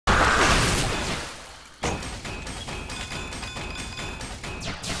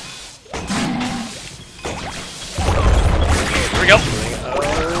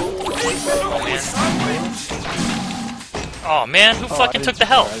Oh man, who fucking took the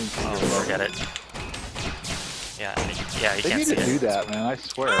health? Oh, forget it. Yeah, you they can't need see to do it. that, man. I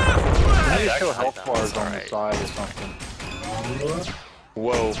swear. They need to show health that bars one's on the alright. side or something.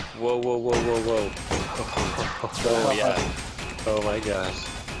 Whoa, whoa, whoa, whoa, whoa, whoa. Oh yeah. Oh my gosh.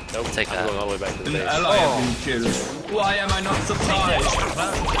 Nope, Take I'm that. going all the way back to the An base. ally has been killed. Why am I not surprised?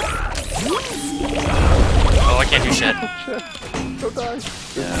 Oh, I can't do shit. Don't die.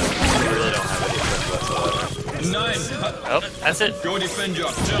 Yeah, we really don't have any effect whatsoever. Oh, that's it. Go defend your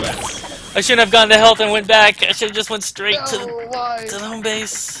turrets. I shouldn't have gone to health and went back. I should have just went straight to Why? the home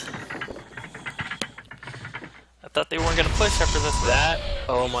base. I thought they weren't gonna push after this. That,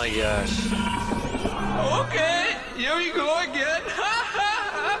 oh my gosh. Okay, here we go again.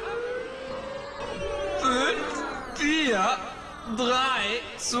 5, 4, 3,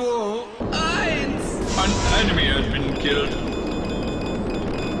 2, 1. An enemy has been killed.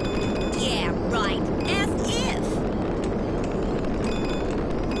 Yeah, right. As if.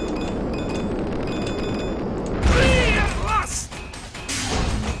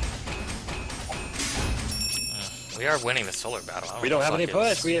 We are winning the solar battle. We don't have any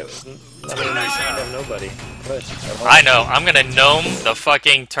push. We have nobody. Push. I know. I'm gonna gnome the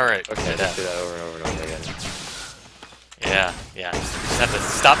fucking turret. Okay, let's do that over and over and over again. Yeah. Just have to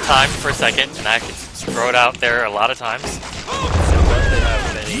stop time for a second, and I can throw it out there a lot of times. So once they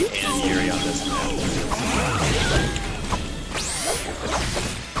have Benny and Yuri on this map.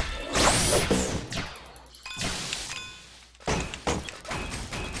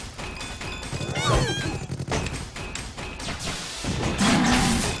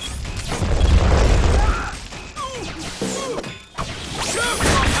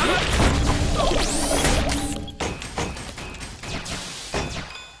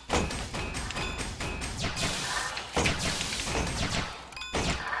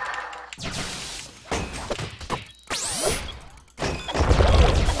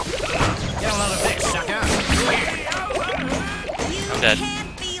 I'm dead.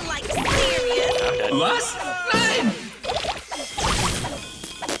 Can't be like serious. I'm dead. Was? Nein!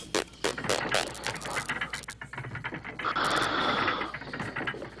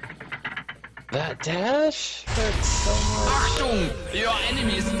 That dash hurts so much. Achtung! Your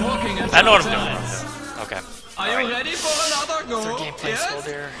enemy is poking at I know your what I'm doing. turrets. Okay. Are you ready for another go? Third gameplay skill Yes?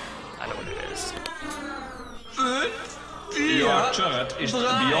 there. I know what it is. 5, 4, your turret is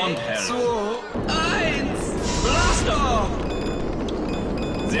beyond health. 2, 1. Blast off!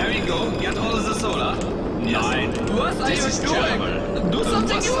 There we go. Get all the solar. Nein. What are you doing? Do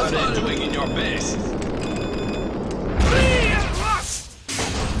something useful. What are they doing in your base?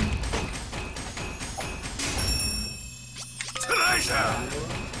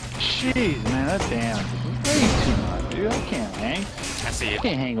 Jeez, man, that damage is way too much, dude. I can't hang. I see you. I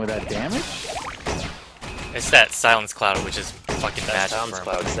can't hang with that damage. It's that silence cloud, which is fucking That magic sounds for him.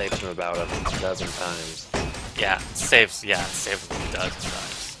 cloud saved him about a dozen times. Yeah, it saves him a dozen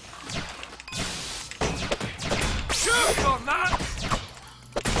times. Shoot on that!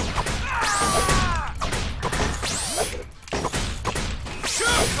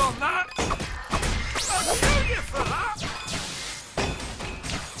 Shoot on that! I'll kill you for that!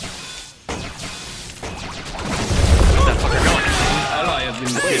 Where's that fucker going? Ally has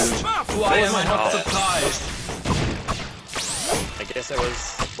been killed. Why am I not surprised? I guess that was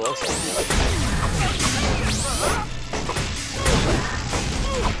explosive.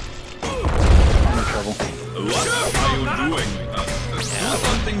 I'm in trouble. What are you doing? Do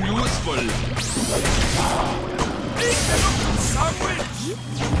something useful. Sandwich!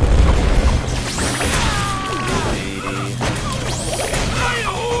 I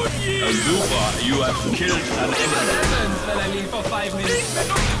own you! Super, you have killed an enemy. Will I leave for 5 minutes?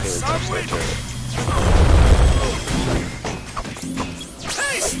 Sandwich!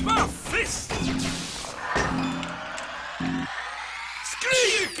 Taste my fist! Screw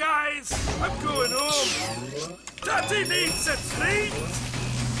you guys! I'm going home! Daddy needs a treat!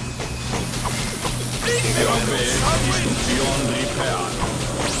 Your base is beyond repair.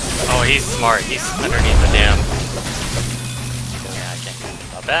 Oh, he's smart. He's underneath the dam. Yeah, I can't do anything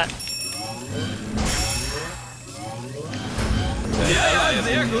about that. Yeah,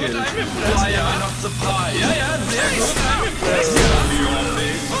 sehr gut. I'm impressed. Why am I not surprised? Yeah, sehr gut. I'm impressed. Your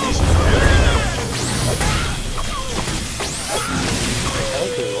base is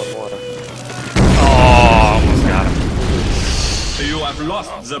Okay, one more. Oh, almost got him. You have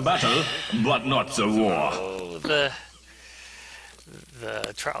lost the battle, but not the war. Oh, the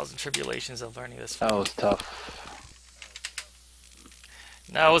trials and tribulations of learning this. That was tough.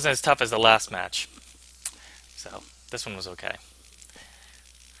 No, it wasn't as tough as the last match. So, this one was okay.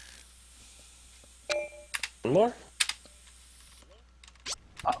 One more?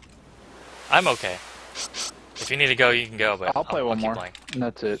 I'm okay. If you need to go, you can go, but I'll play one keep more, playing. and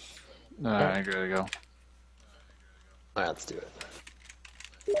that's it. I gotta go. Alright, let's do it.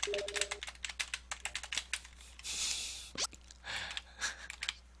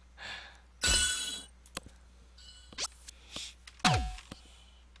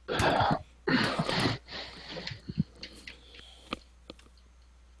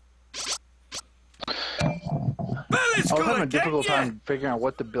 Billy's I was having gonna a get difficult you. time figuring out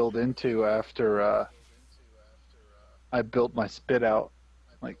what to build into after I built my spit out.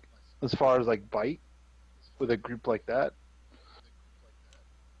 Like, as far as like bite with a group like that,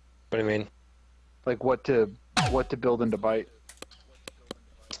 What do you mean? like what to build into bite.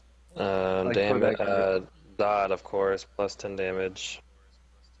 Like for that group. Dot, of course, plus 10 damage.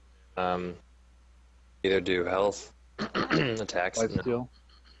 Either do health, attacks, Life steal.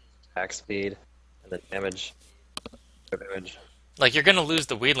 attack speed, and then damage. Damage. Like, you're gonna lose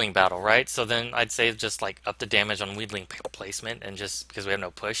the Wheedling battle, right? So then I'd say just, like, up the damage on Wheedling placement, and just, because we have no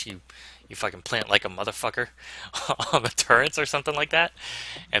push, you fucking plant like a motherfucker on the turrets or something like that.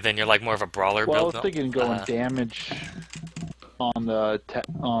 And then you're, like, more of a brawler Well, I build. was thinking going damage on the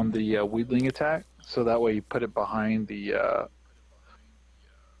Wheedling attack, so that way you put it behind the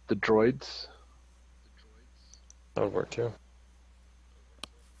droids. That would work too.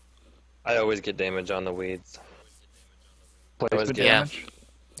 I always get damage on the weeds. Placement get- damage,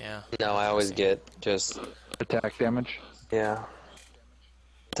 Yeah. No, I always get just attack damage. yeah.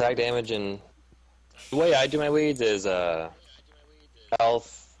 Attack damage, and the way I do my weeds is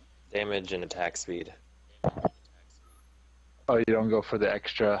health, damage, and attack speed. Oh, you don't go for the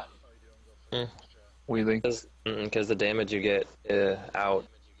extra Hmm. Wheedling. Because the damage you get out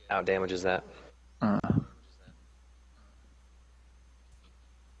damages that.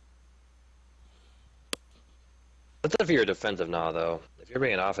 That's if you're a defensive Gnaw, though. If you're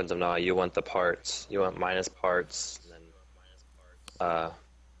being an offensive Gnaw, you want the parts. You want minus parts, and then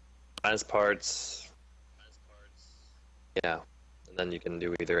minus parts. Yeah, and then you can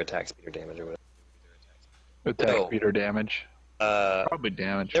do either attack speed or damage or whatever. Attack No. speed or damage. Probably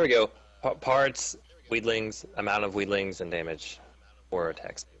damage. There we go. Parts, Wheedlings, amount of Wheedlings, and damage, or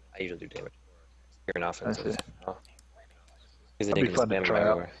attack speed. I usually do damage. If you're an offensive I see. Gnaw. Because then That'd you be can fun to spam try right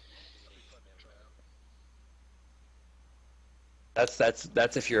out. away.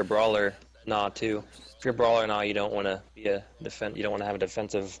 That's if you're a brawler, Gnaw too. If you're a brawler, Gnaw, you don't want to be a you don't want to have a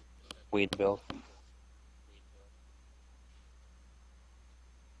defensive weed build.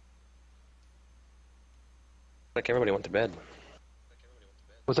 Like everybody went to bed.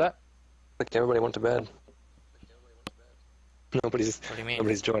 What's that? Like everybody went to bed. Nobody's What do you mean?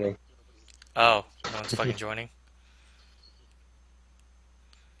 nobody's joining. Oh, no one's fucking joining?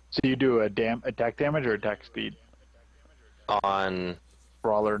 So you do a attack damage or attack speed? On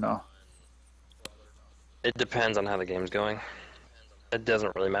Brawler, no. it depends on how the game's going. It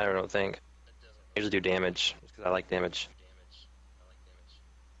doesn't really matter, I don't think. I usually do damage because I like damage.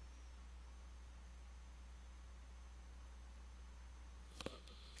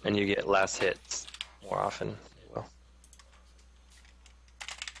 And you get less hits more often as well.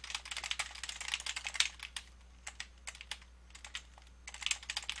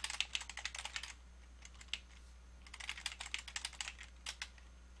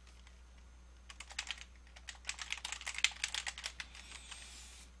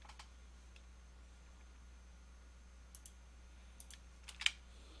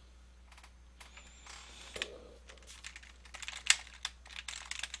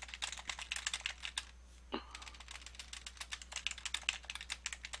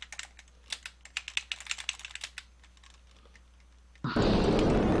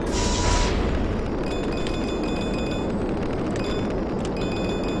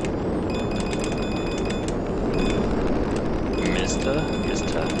 Mister. No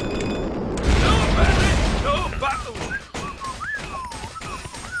Billy, no battle.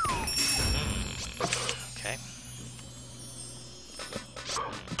 Okay.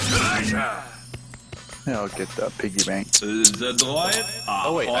 Treasure. Yeah, I'll get that piggy bank. The droid are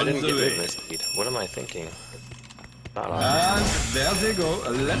Oh wait, I on didn't the get way. movement speed. What am I thinking? Not on. And there they go.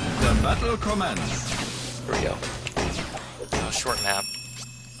 Let the battle commence. Here we go. Short map.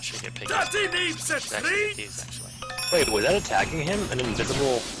 I should get piggies. Daddy needs a Actually, get treat. these, actually. Wait, was that attacking him? An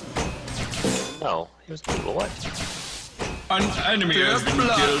invisible? No, he was invisible. What? An enemy has been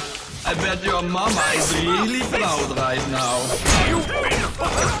killed. I bet your mama is really proud right now. You will.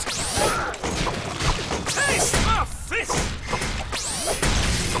 Taste my fist.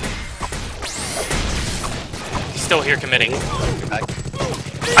 He's still here committing. Back.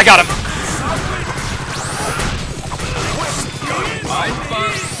 I got him! Fight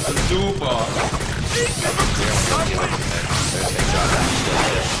for Super.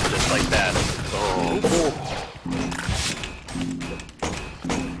 Just like that. Oh.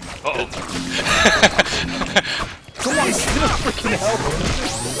 Uh-oh. Come on, get a freaking help!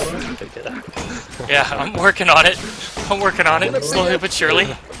 Yeah, I'm working on it. I'm working on it, slowly but surely.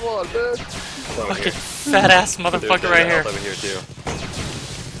 Come on, man! Fucking fat ass motherfucker right here. Over here too.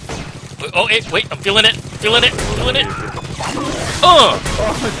 Oh, wait, I'm feeling it. Feeling it. Feeling it.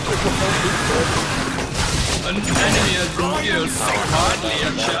 An enemy has been killed. Hardly a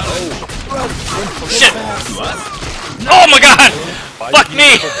challenge. Shit. What? Oh my god! Fuck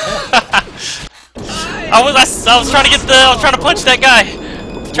me! I was trying to get the. I was trying to punch that guy.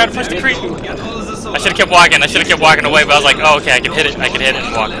 Trying to punch the creep. Get all the solar. I should have kept walking. I should have kept walking away, but I was like, oh, okay, I can hit it. I can hit it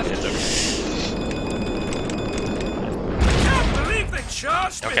and walk. Can't believe they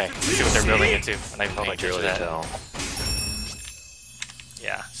charged me. Okay, let's see what they're building into. And I can Oh, pay I can attention to really that. tell.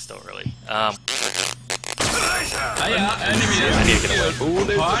 Yeah, still early. Enemy has I need to been get away.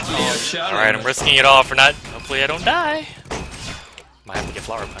 killed. Hardly a challenge. Alright, I'm risking it all for not. Hopefully, I don't die. Might have to get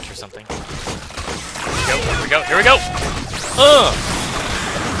flower punch or something. Here we go. Here we go.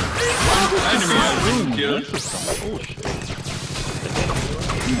 Enemy has been killed.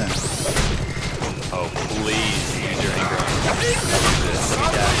 Oh, please use your anger.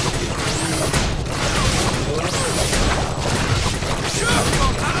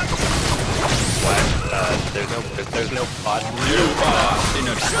 What? There's no pot. You are in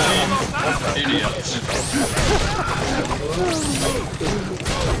a team of idiots.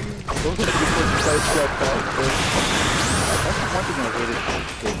 Those are the people who play step back. That's one thing I hated,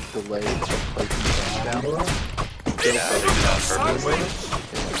 the delay of placing the gun down. Yeah, they do that purposely.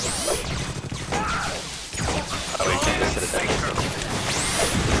 Oh, we can't just hit it down.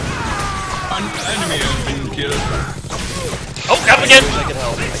 An enemy has been killed. Oh, got him again. I can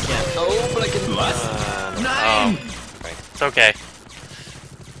help. I can't. Oh, but I can. What? Oh, it's okay.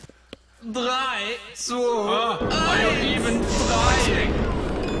 3, 2, are you even trying?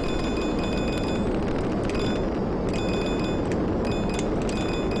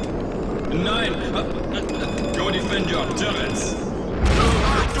 Nine. Go defend your turrets.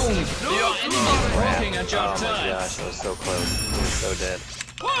 Your enemy is working at your Oh my turrets. gosh, I was so close. I was so dead.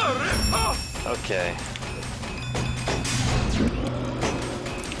 Okay.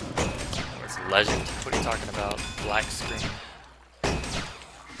 Where's Legend? What are you talking about? Black screen.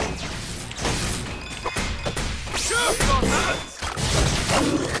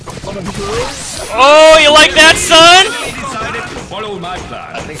 Oh, you like that, son? He decided to follow my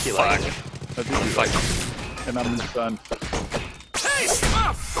plan. I think he liked it. I think you Fuck. and I'm the son. Taste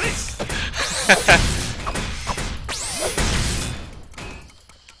my fist.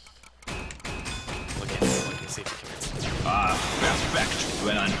 Look at see if he commits. Ah, perfekt,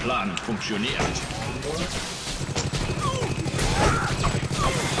 wenn ein Plan funktioniert.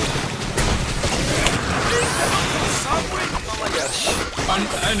 An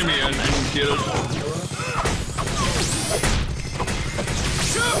enemy has been killed.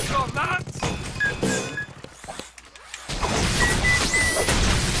 Shoot on that.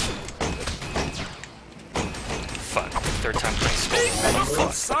 Fuck. Third time playing skull.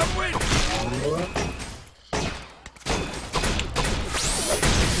 Muffled sandwich.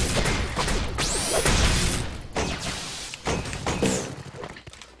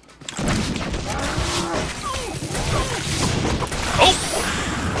 Oh!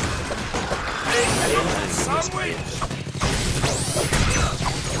 Sandwich.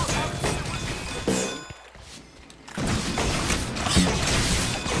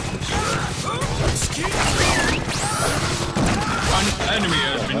 An enemy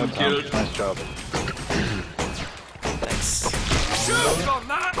has been killed. Nice job. Thanks. Shoot on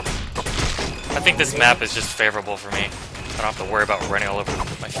that. I think this map is just favorable for me. I don't have to worry about running all over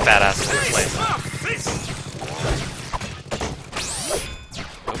my fat ass in Taste place. my fist.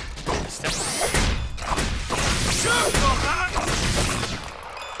 Missed him. Shoot on that.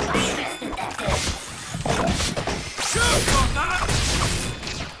 Shoot on that.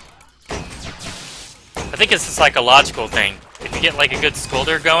 I think it's a psychological thing. If you get like a good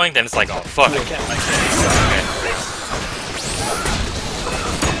scolder going, then it's like, oh fuck. Okay.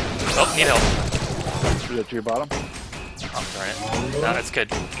 Oh, need help. You got to your bottom? Oh, darn it. No, it's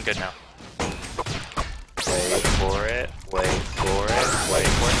good. I'm good now. Wait for it. Wait for it. Wait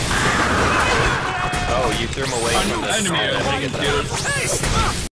for it. Oh, you threw him away from An the enemy has been killed. Taste my